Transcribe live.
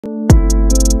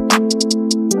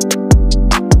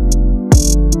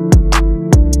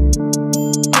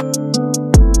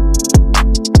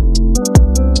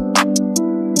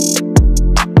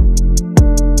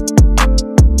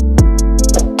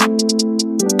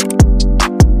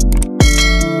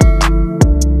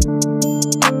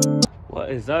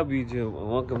is up, YouTube,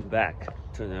 and welcome back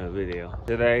to another video.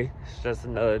 Today, it's just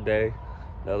another day,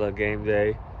 another game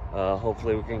day.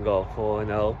 Hopefully we can go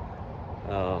 4-0.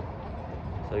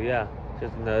 So yeah,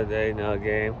 just another day, another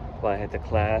game. But I hit the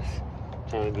class,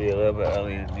 trying to be a little bit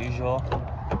earlier than usual.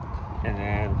 And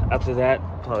then after that,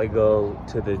 probably go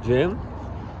to the gym,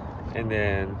 and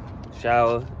then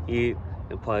shower, eat,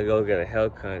 and probably go get a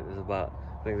haircut. I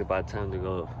think it's about time to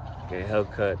go get a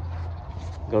haircut.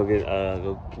 Go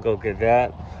get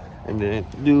that, and then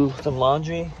do some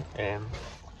laundry, and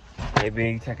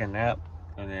maybe take a nap,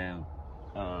 and then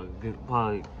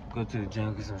probably go to the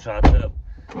gym, get some shots up,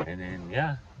 and then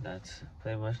yeah, that's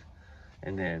pretty much.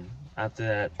 And then after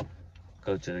that,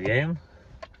 go to the game,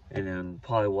 and then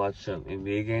probably watch some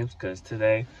NBA games, because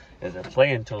today is a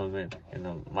play-in tournament, and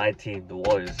my team, the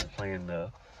Warriors, is playing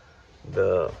the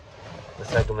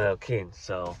Sacramento Kings.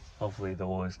 So hopefully the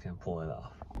Warriors can pull it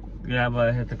off. Yeah, I'm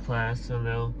gonna hit the class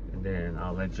now, and then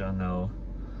I'll let y'all know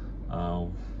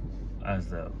as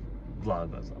the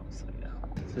vlog goes on. So yeah,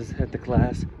 just hit the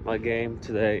class. My game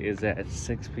today is at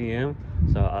 6 p.m.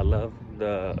 So I love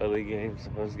the early games.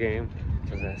 The first game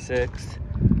was at 6,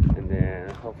 and then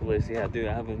hopefully see how I do.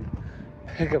 I haven't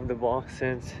picked up the ball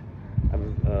since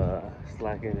I'm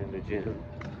slacking in the gym.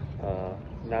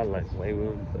 Not like weight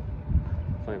room, but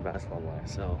playing basketball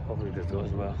wise. So hopefully this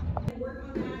goes well. Work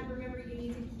on that. Remember, you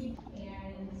need to keep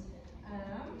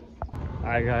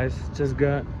Alright guys, just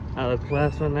got out of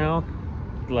class right now.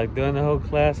 Like during the whole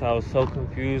class, I was so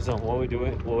confused on what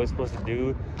we're supposed to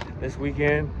do this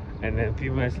weekend. And then a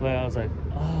few minutes later, I was like,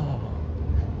 oh,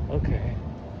 okay.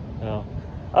 No,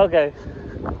 okay.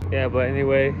 Yeah, but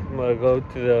anyway, I'm gonna go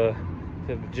to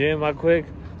the gym right quick.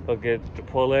 Go get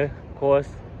Chipotle, of course,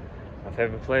 my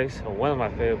favorite place, or one of my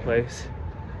favorite places.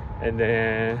 And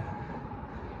then,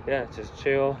 yeah, just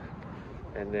chill.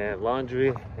 And then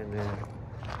laundry, and then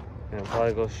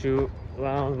probably go shoot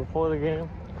around before the game.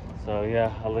 So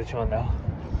yeah, I'll let y'all know.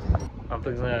 I'm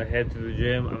fixing to head to the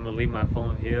gym. I'm gonna leave my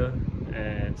phone here,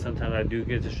 and sometimes I do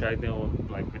get distracted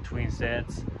like between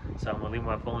sets. So I'm gonna leave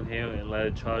my phone here and let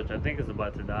it charge. I think it's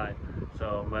about to die.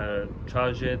 So I'm gonna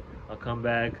charge it. I'll come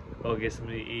back, go get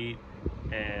something to eat,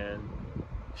 and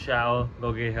shower,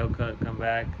 go get a haircut, come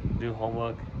back, do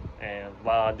homework, and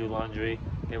while I do laundry,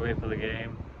 get ready for the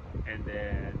game. And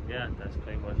then yeah, that's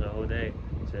pretty much the whole day.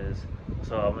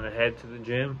 So I'm gonna head to the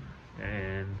gym,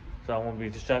 and so I won't be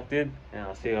distracted, and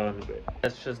I'll see you in a bit. I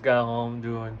just got home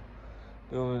doing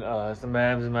some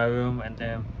abs in my room, and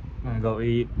then I'm gonna go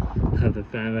eat. I have the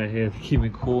fan right here to keep me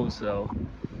cool, so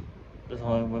this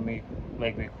only will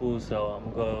make me cool. So I'm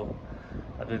gonna go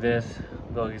after this,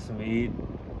 go get some eat,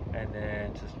 and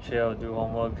then just chill, do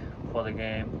homework for the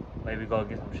game, maybe go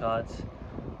get some shots.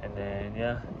 And then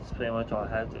yeah, that's pretty much all I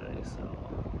have today. So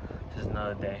just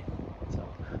another day. So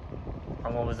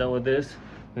I'm almost done with this.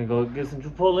 I'm gonna go get some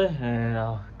Chipotle, and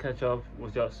I'll catch up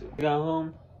with y'all soon. I got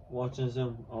home watching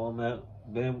some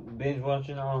binge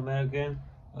watching All American.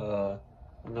 I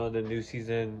know the new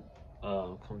season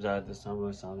comes out this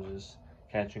summer, so I'm just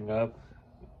catching up,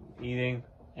 eating,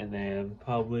 and then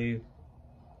probably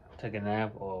take a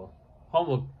nap or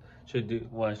homework.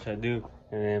 What should I do?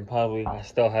 And then probably I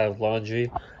still have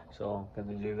laundry, so I'm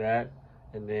gonna do that,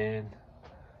 and then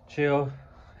chill,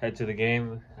 head to the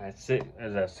game at 6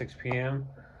 p.m.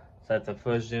 So that's the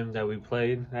first gym that we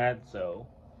played at. So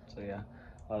yeah,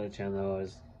 I'll let y'all know.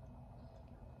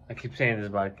 I keep saying this,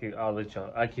 but I keep it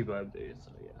updated.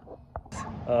 So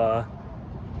yeah.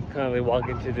 Currently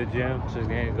walking to the gym, so I'm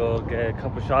gonna go get a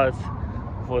couple shots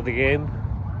before the game,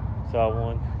 so I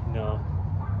won't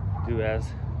do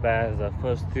as bad as the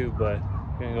first two, but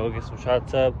I'm gonna go get some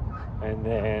shots up and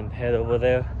then head over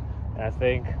there. And I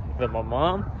think that my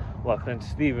mom, my friend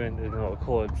Steven, is gonna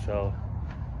record, so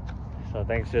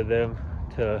thanks to them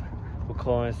to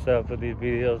recording stuff for these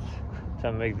videos,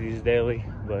 trying to make these daily.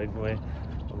 But anyway,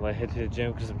 I'm gonna head to the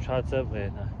gym, get some shots up,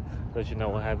 and let you know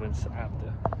what happens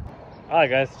after. Alright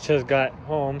guys, just got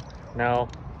home. Now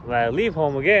when I leave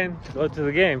home again to go to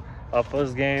the game, our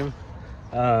first game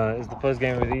is the first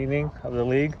game of the evening of the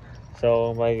league. So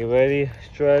I'm gonna get ready,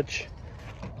 stretch,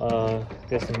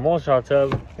 get some more shots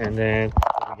up, and then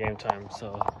it's game time.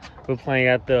 So we're playing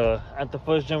at the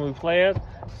first gym we play at,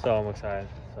 so I'm excited.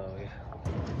 So yeah,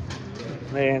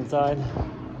 lay inside.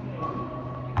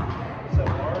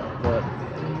 But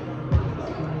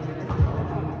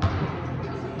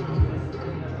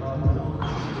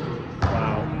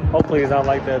wow, hopefully it's not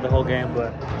like that the whole game,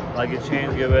 but like get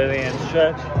changed, get ready, and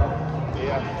stretch.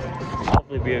 Yeah,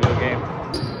 hopefully be a good game.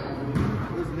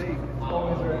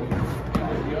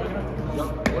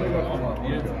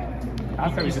 I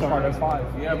thought we started at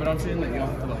 5. Yeah, but I'm saying that you don't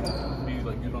have to like be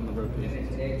like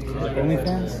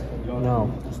OnlyFans?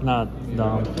 No, it's not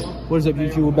dumb. What is up,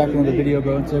 YouTube? We're back on the video,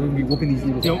 bro. Today we're gonna be whooping these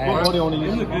people's ass. Yeah.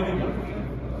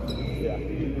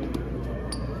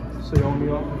 So you want me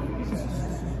off?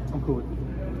 I'm cool with it.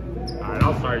 Alright,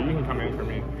 I'll start. You can come in for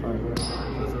me.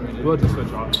 Alright. We'll just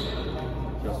switch off.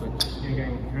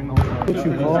 What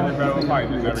you call a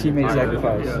teammate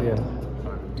sacrifice, yeah.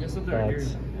 That's,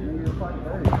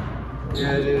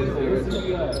 Yeah, it is.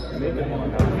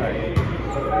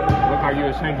 Look how you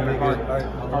was changing the card.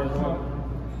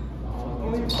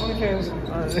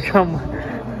 come on.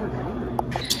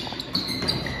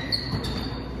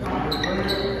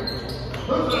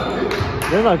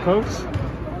 There's our coach.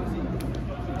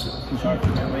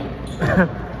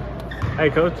 Hey,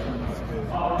 coach.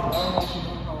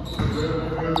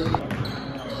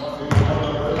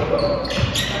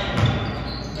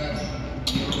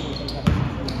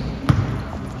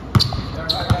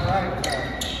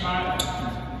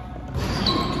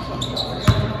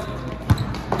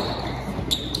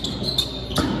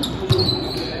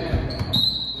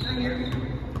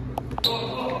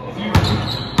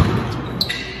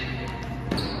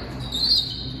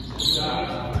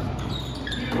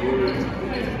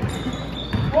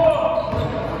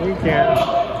 You can't.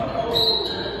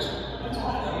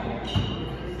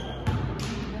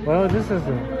 Well, this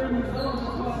isn't.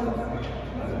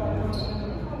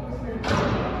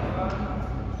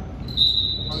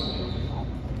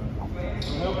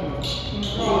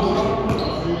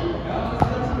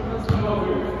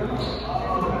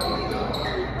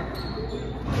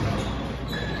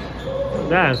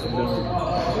 That's dumb.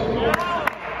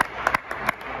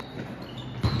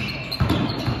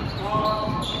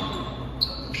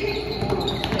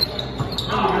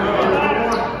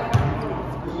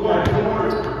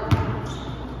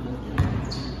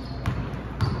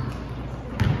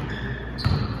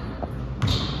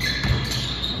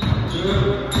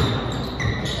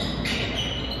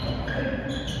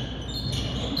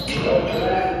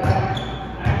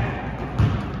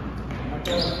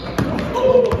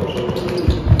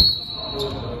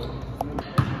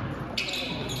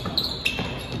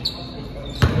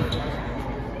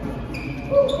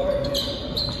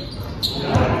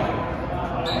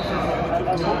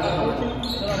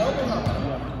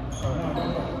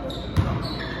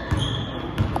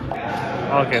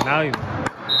 Okay, now you.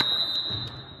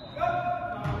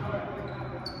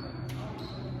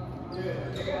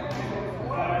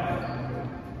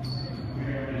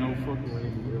 No fucking way.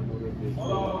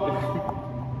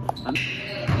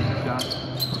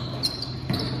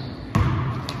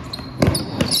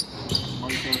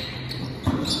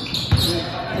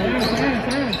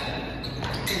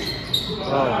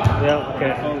 Oh, yeah,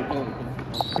 okay.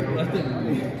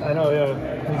 I know, yeah.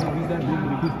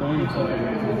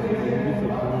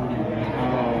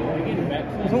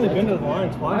 He's only been to the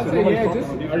line twice.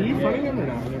 Are you fighting him or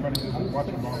not? Everybody's just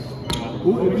watching the ball.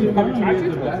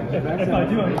 If I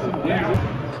do, yeah.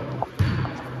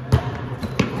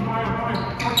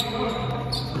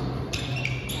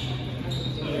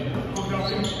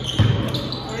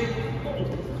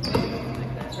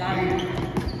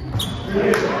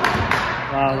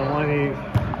 Wow, the one he.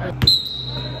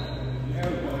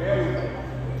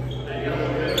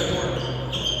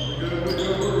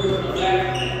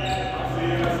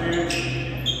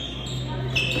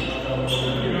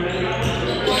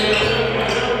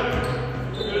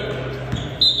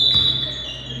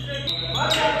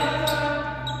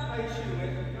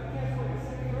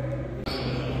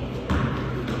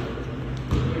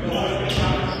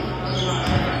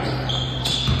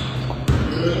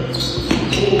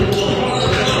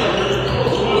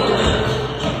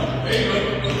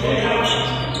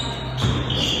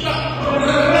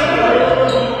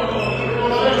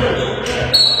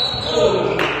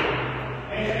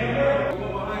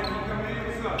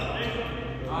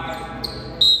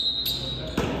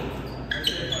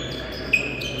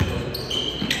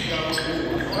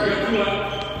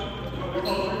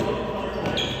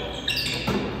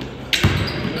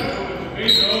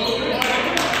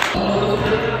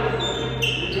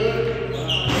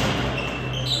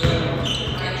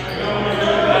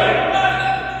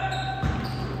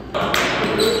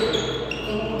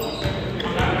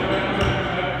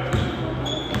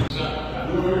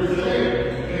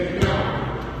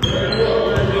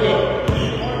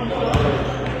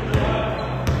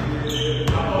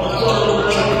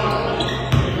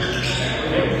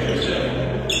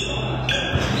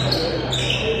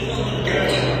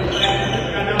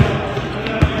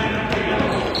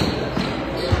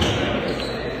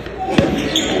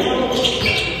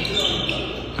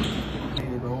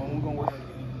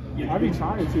 I be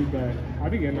trying too bad. I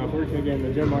be getting off work and getting in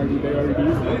the gym already. They already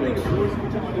used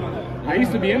it. I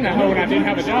used to be in that hole when I didn't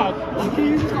have a job.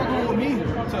 You just got going with me to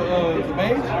the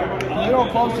base. They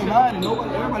don't close to 9 and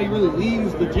everybody really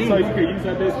leaves the gym. So you could use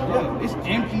that bitch? Yeah, it's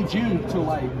empty gym till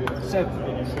like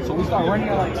 7. So we start running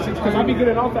at like 6. Because I be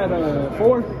getting off at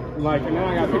 4. Like, and then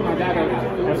I gotta pick my dad up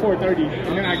at 4:30,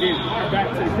 and then I get back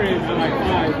to the crib at like 5.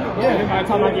 Yeah. And then by the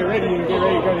time I get ready to go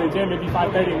to the gym, it'd be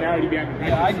 5:30, and I already be at the practice.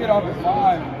 Yeah, I get off at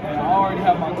 5, and I already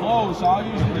have my clothes, so I'll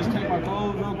usually just take my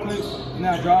clothes real quick, and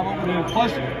then I drive over there.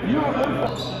 Plus, you know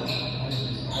what?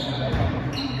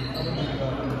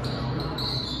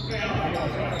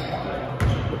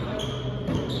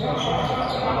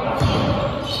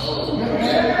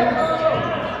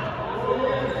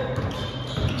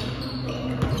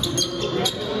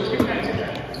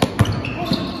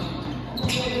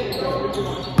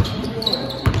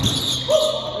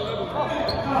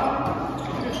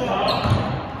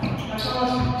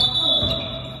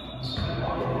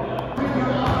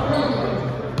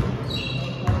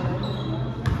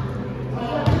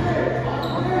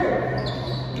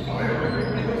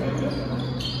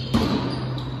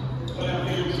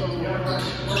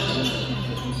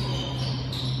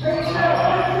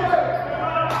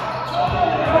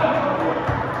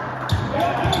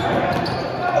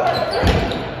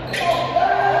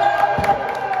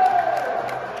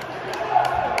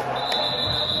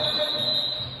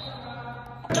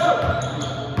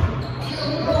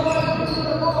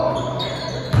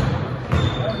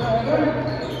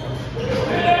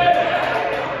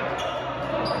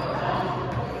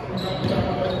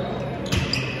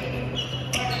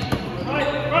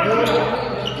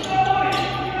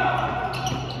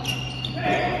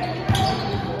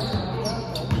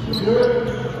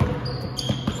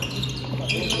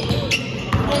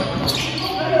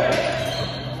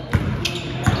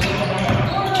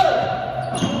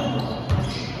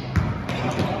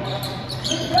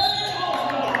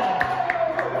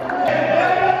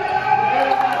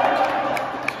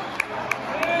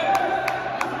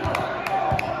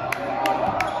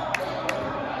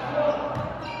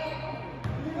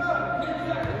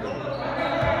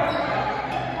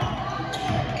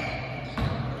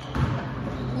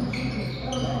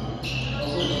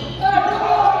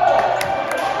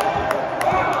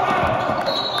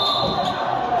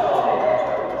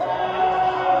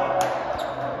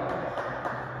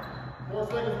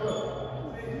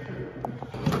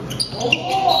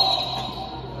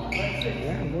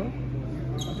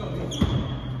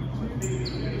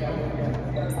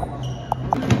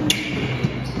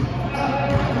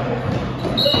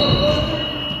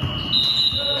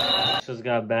 Just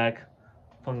got back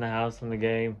from the house from the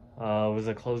game. It was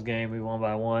a close game. We won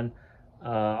by 1.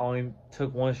 I only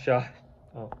took one shot.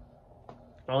 I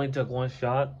only took one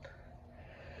shot.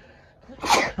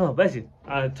 Basically,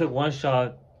 I took one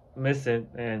shot, missed it,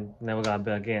 and never got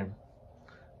back in.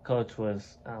 Coach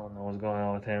was, I don't know what's going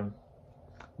on with him.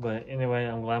 But anyway,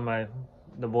 I'm glad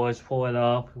the boys pulled it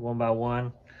off 1 by 1.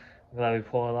 I'm glad we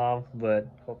pulled it off, but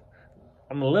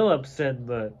I'm a little upset,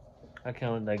 but I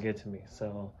can't let that get to me.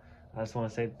 So I just want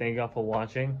to say thank y'all for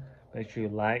watching. Make sure you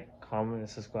like, comment, and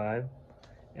subscribe.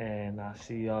 And I'll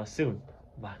see y'all soon.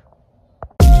 Bye.